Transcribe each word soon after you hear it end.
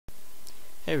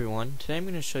Hey everyone, today I'm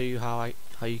going to show you how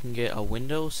you can get a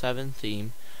Windows 7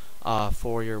 theme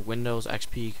for your Windows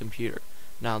XP computer.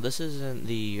 Now this isn't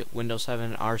the Windows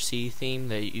 7 RC theme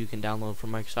that you can download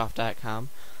from Microsoft.com.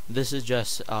 This is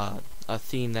just a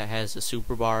theme that has the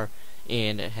Superbar,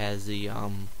 and it has the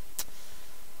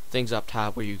things up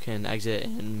top where you can exit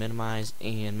and minimize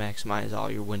and maximize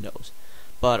all your windows.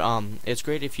 But it's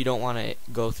great if you don't want to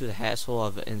go through the hassle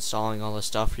of installing all the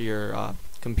stuff for your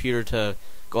computer to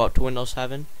go up to Windows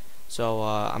 7. So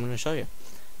I'm going to show you.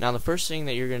 Now the first thing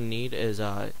that you're going to need is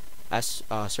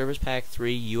Service Pack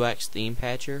 3 UX Theme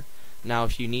Patcher. Now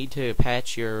if you need to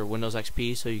patch your Windows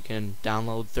XP so you can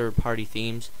download third-party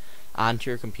themes onto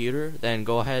your computer, then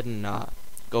go ahead and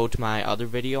go to my other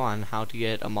video on how to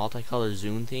get a multicolor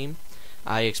Zoom theme.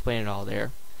 I explain it all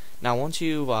there. Now once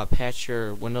you've patched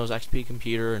your Windows XP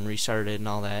computer and restarted it and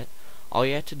all that, all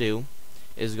you have to do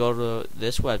is go to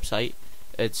this website.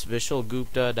 It's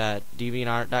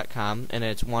vishalgupta.deviantart.com, and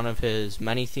it's one of his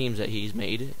many themes that he's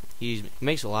made. He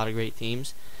makes a lot of great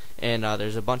themes, and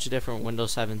there's a bunch of different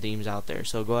Windows 7 themes out there,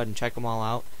 so go ahead and check them all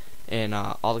out, and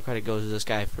all the credit goes to this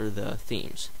guy for the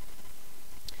themes.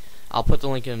 I'll put the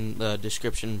link in the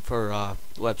description for the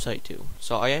website too.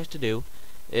 So all you have to do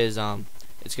is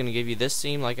it's going to give you this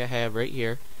theme like I have right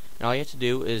here, and all you have to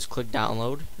do is click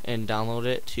download and download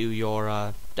it to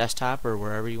your desktop or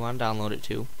wherever you want to download it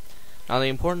to. Now the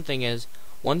important thing is,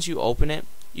 once you open it,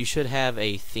 you should have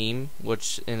a theme,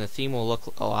 and the theme will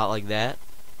look a lot like that,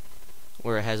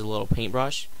 where it has a little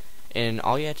paintbrush. And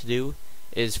all you have to do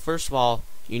is, first of all,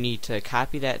 you need to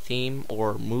copy that theme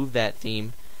or move that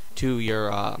theme to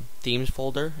your themes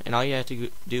folder, and all you have to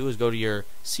do is go to your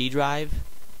C drive,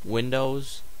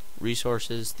 Windows,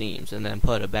 Resources, Themes, and then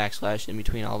put a backslash in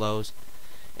between all those,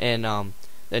 and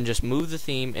then just move the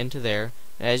theme into there.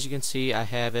 As you can see, I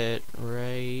have it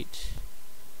right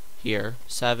here,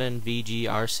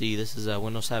 7VGRC. This is a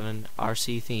Windows 7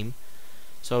 RC theme.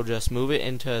 So just move it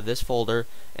into this folder,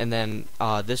 and then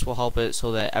this will help it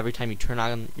so that every time you turn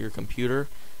on your computer,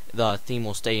 the theme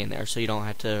will stay in there, so you don't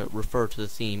have to refer to the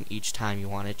theme each time you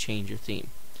want to change your theme.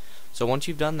 So once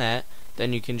you've done that,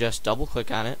 then you can just double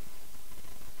click on it,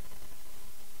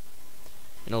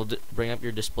 and it'll bring up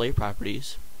your display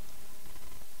properties.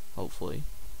 Hopefully,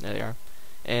 there they are.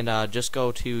 And just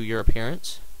go to your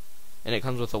appearance, and it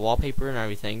comes with a wallpaper and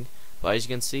everything. But as you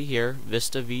can see here,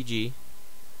 Vista VG,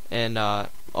 and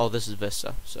oh, this is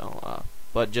Vista. So,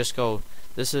 but just go.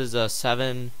 This is a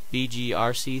 7 VG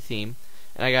RC theme,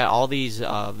 and I got all these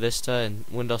Vista and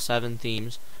Windows 7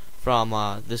 themes from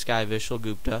this guy Vishal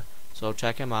Gupta. So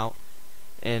check him out,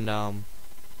 and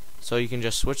so you can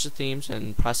just switch the themes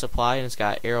and press apply, and it's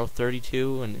got Arrow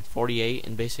 32 and 48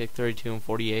 and Basic 32 and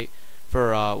 48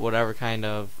 for whatever kind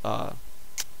of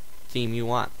theme you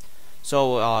want.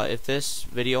 So if this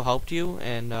video helped you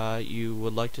and you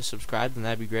would like to subscribe, then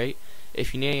that'd be great.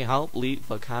 If you need any help, leave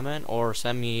a comment or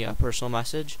send me a personal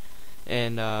message.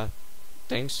 And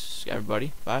thanks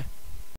everybody. Bye.